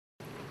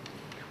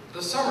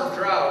The summer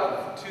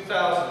drought of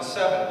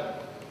 2007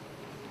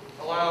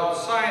 allowed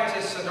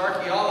scientists and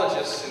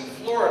archaeologists in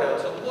Florida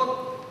to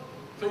look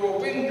through a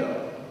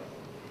window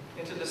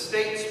into the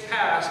state's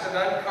past and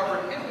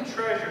uncover hidden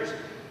treasures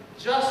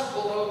just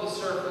below the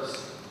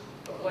surface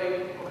of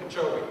Lake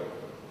Okeechobee.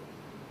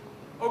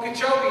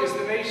 Okeechobee is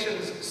the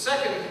nation's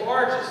second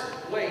largest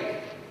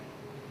lake.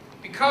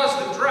 Because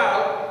of the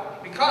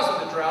drought,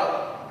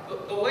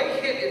 the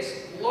lake hit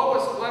its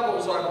lowest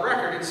levels on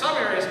record. In some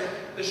areas,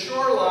 the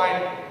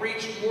shoreline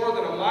reached more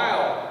than a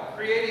mile,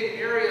 creating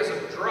areas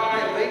of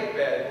dry lake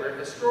bed where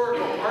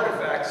historical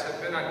artifacts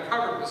have been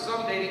uncovered, with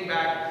some dating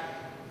back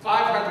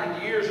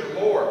 500 years or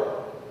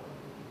more.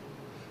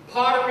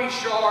 Pottery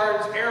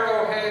shards,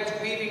 arrowheads,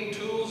 weaving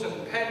tools,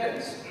 and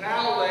pendants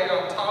now lay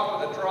on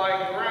top of the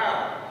dry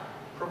ground,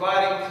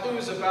 providing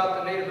clues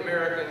about the Native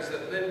Americans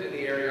that lived in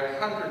the area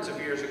hundreds of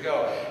years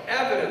ago.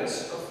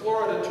 Evidence of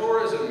Florida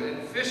tourism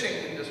and fishing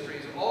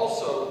industries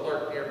also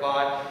lurk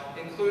nearby,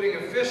 including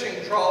a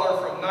fishing trawler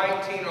from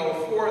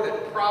 1904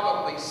 that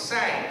probably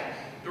sank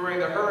during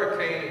the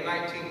hurricane in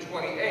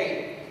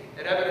 1928,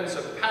 and evidence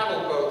of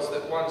paddle boats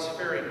that once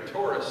ferried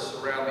tourists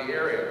around the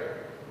area.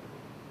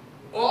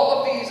 All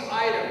of these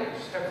items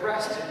have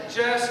rested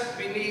just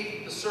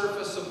beneath the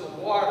surface of the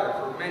water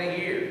for many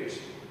years.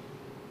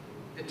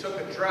 It took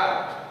a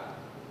drought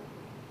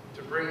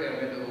to bring them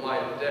into the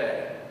light of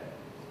day.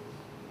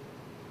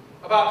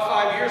 About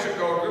 5 years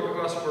ago, a group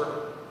of us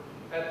were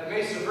at the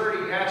Mesa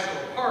Verde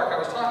National Park. I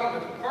was talking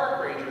with the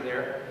park ranger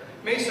there.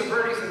 Mesa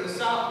Verde is in the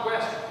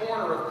southwest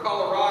corner of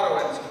Colorado,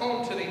 and it's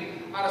home to the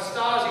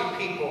Anasazi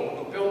people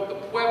who built the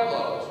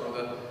pueblos, or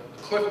the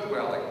cliff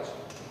dwellings.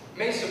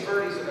 Mesa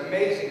Verde is an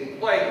amazing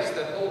place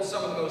that holds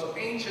some of the most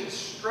ancient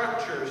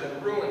structures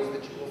and ruins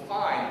that you will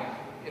find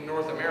in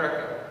North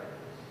America.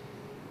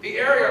 The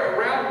area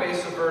around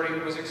Mesa Verde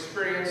was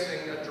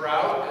experiencing a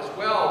drought as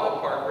well,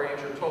 the park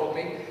ranger told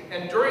me,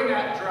 and during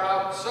that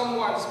drought,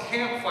 someone's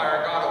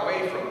campfire got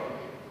away from them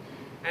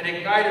and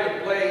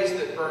ignited a blaze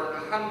that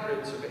burned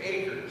hundreds of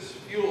acres,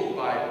 fueled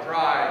by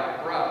dry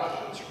brush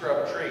and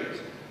scrub trees.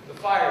 The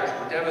fires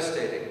were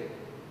devastating.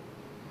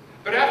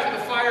 But after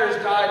the fires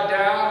died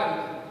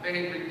down and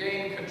they had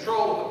regained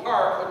control of the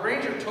park, the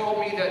ranger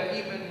told me that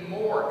even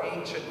more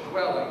ancient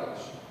dwellings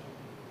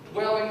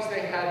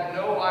they had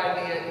no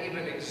idea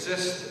even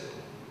existed,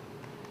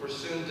 were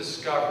soon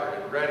discovered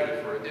and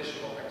ready for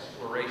additional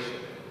exploration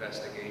and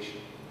investigation.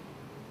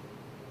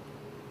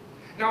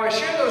 Now, I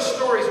share those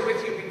stories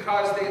with you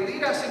because they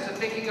lead us into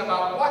thinking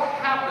about what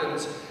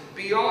happens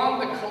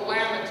beyond the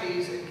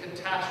calamities and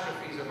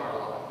catastrophes of our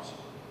lives.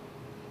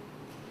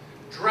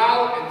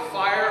 Drought and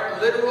fire,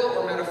 literal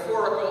or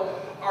metaphorical,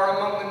 are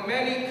among the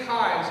many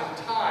kinds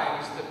of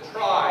times that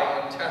try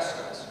and test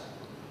us.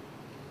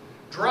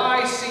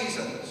 Dry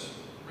seasons,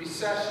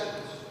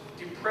 recessions,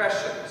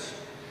 depressions,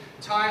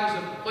 times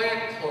of plant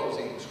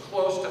closings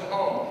close to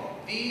home.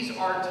 These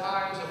are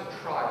times of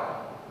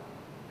trial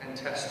and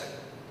testing.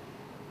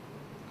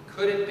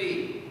 Could it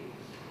be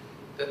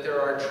that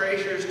there are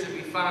treasures to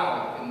be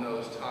found in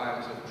those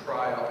times of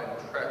trial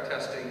and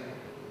testing,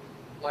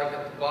 like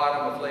at the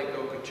bottom of Lake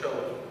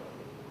Okeechobee,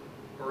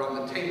 or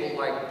on the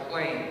table-like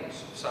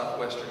plains of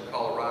southwestern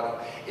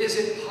Colorado? Is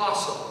it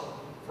possible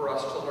for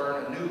us to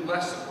learn a new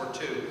lesson or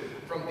two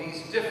from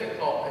these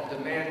difficult and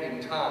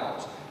demanding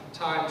times,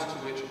 times to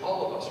which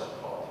all of us are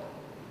called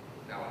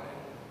now and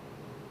then?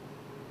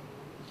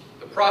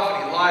 The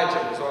prophet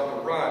Elijah was on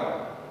the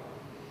run.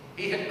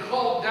 He had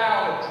called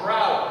down a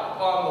drought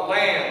upon the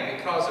land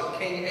because of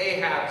King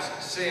Ahab's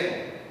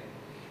sin.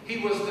 He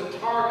was the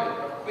target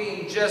of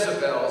Queen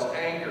Jezebel's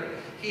anger.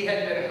 He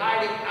had been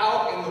hiding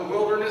out in the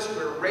wilderness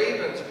where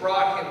ravens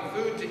brought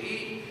him food to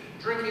eat,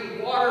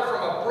 drinking water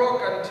from a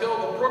brook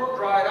until the brook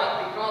dried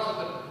up because of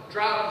the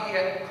drought he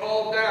had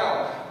called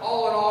down.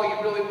 All in all, you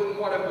really wouldn't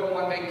want to go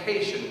on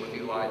vacation with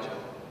Elijah.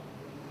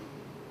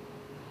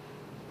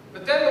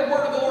 But then the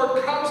word of the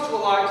Lord comes to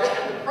Elijah,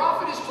 and the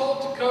prophet is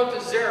told to go to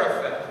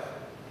Zarephath,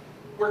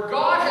 where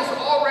God has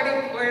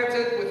already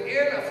planted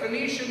within a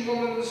Phoenician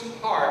woman's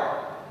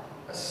heart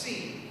a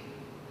seed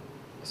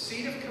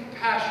of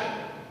compassion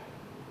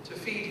to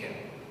feed him.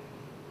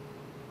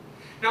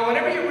 Now,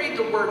 whenever you read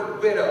the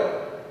word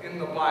widow in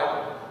the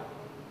Bible,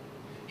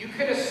 you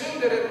can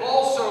assume that it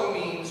also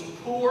means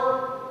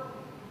poor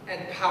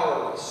and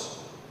powerless.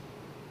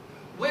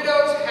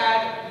 Widows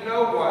had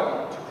no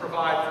one to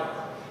provide for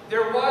them.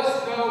 There was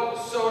no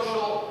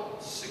social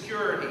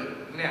security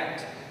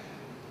net.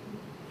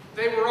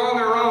 They were on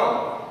their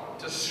own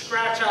to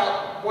scratch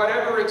out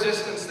whatever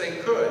existence they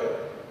could.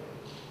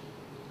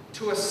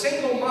 To a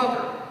single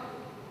mother,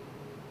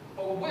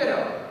 a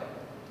widow,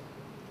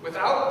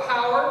 without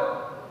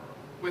power,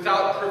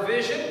 without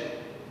provision,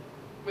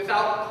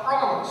 without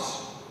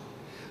promise,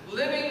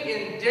 living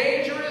in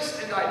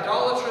dangerous and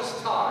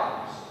idolatrous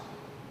times,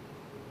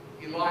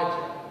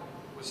 Elijah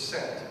was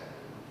sent.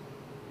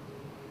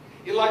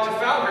 Elijah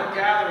found her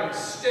gathering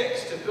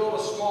sticks to build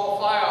a small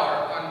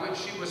fire on which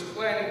she was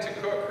planning to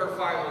cook her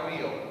final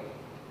meal.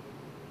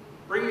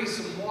 "Bring me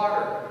some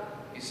water,"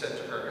 he said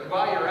to her, "and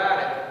while you're at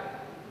it,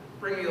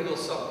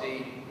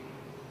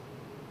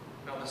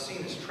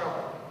 seen his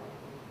trouble.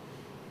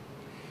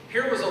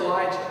 Here was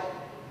Elijah,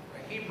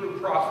 a Hebrew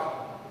prophet,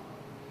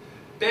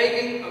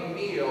 begging a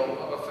meal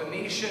of a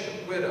Phoenician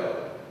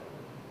widow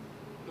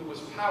who was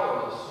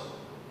powerless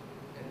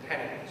and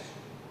penniless.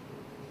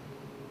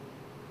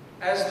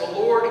 As the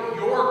Lord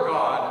your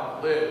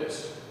God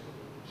lives,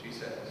 she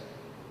says,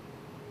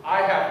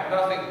 I have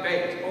nothing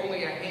baked,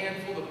 only a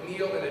handful of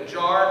meal in a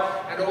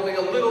jar and only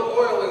a little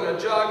oil in a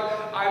jug.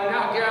 I'm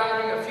now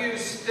gathering a few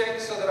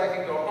sticks so that I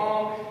can go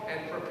home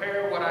and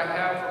prepare what I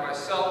have for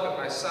myself and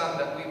my son,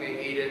 that we may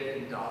eat it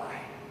and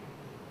die.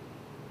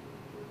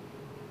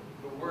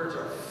 The words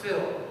are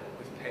filled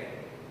with pain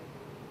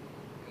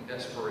and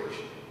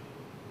desperation.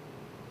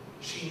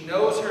 She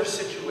knows her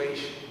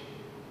situation,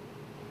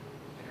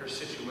 and her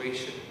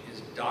situation is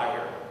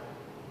dire.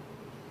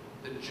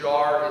 The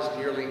jar is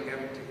nearly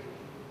empty.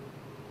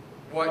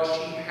 What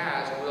she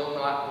has will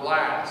not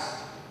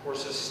last or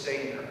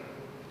sustain her.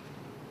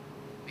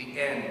 The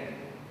end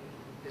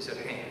is at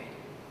hand.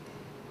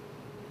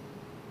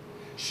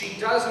 She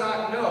does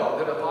not know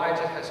that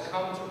Elijah has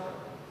come to her,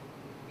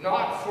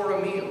 not for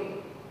a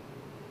meal,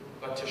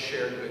 but to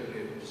share good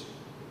news.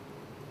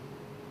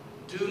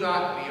 Do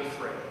not be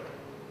afraid.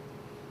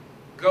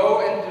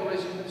 Go and do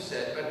as you have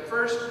said, but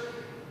first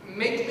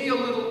make me a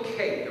little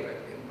cake of it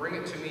and bring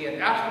it to me,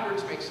 and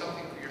afterwards make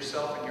something for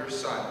yourself and your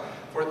son.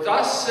 For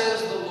thus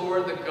says the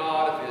Lord, the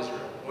God of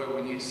Israel. Boy,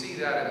 when you see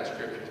that in the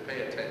scriptures,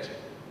 pay attention.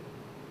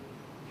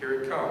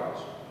 Here it comes.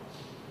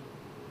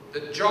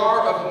 The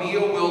jar of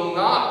meal will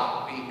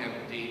not be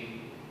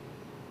empty,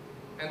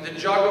 and the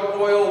jug of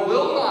oil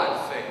will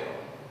not fail,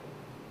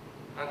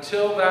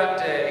 until that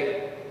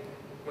day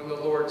when the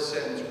Lord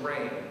sends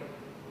rain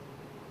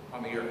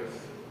on the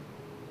earth.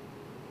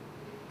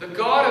 The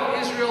God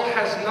of Israel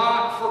has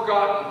not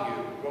forgotten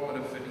you,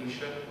 woman of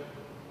Phoenicia.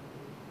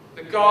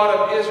 The God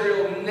of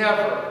Israel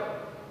never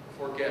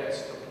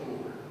forgets the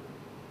poor.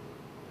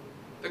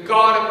 The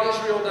God of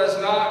Israel does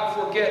not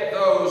forget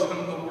those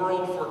whom the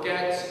world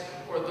forgets,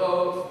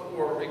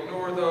 or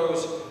ignore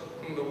those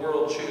whom the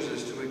world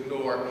chooses to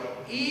ignore.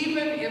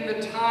 Even in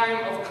the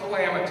time of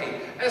calamity,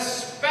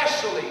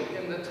 especially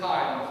in the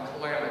time of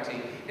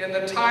calamity, in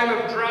the time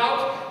of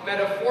drought,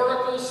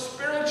 metaphorical,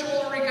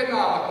 spiritual, or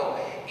economical,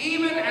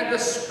 even and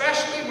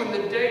especially when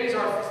the days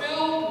are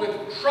filled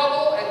with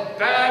trouble and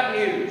bad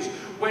news,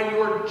 when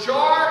your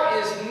jar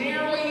is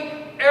nearly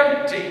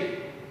empty,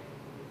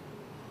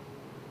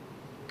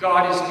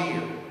 God is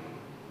near.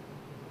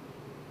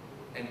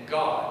 And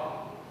God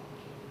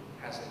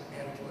has an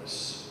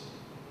endless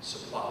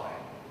supply.